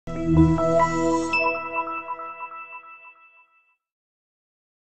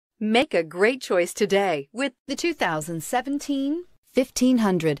Make a great choice today with the 2017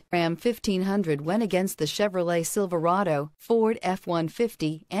 1500. Ram 1500 went against the Chevrolet Silverado, Ford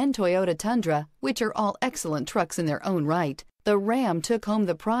F-150, and Toyota Tundra, which are all excellent trucks in their own right. The Ram took home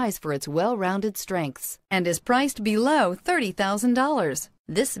the prize for its well-rounded strengths and is priced below $30,000.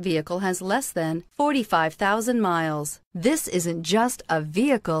 This vehicle has less than 45,000 miles. This isn't just a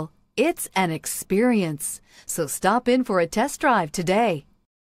vehicle, it's an experience. So stop in for a test drive today.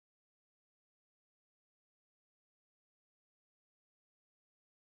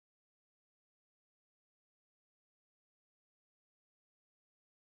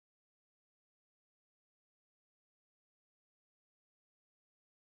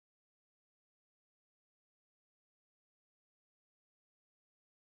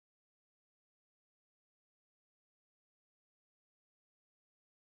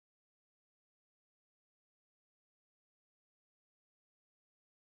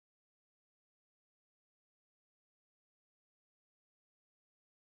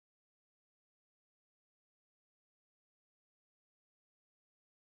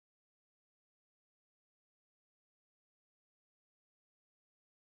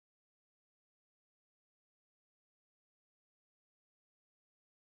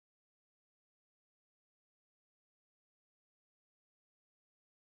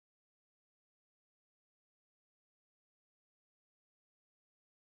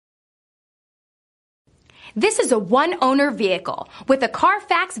 This is a one-owner vehicle with a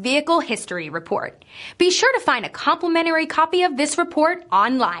Carfax Vehicle History Report. Be sure to find a complimentary copy of this report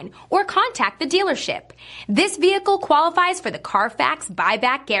online or contact the dealership. This vehicle qualifies for the Carfax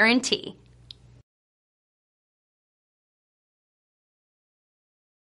Buyback Guarantee.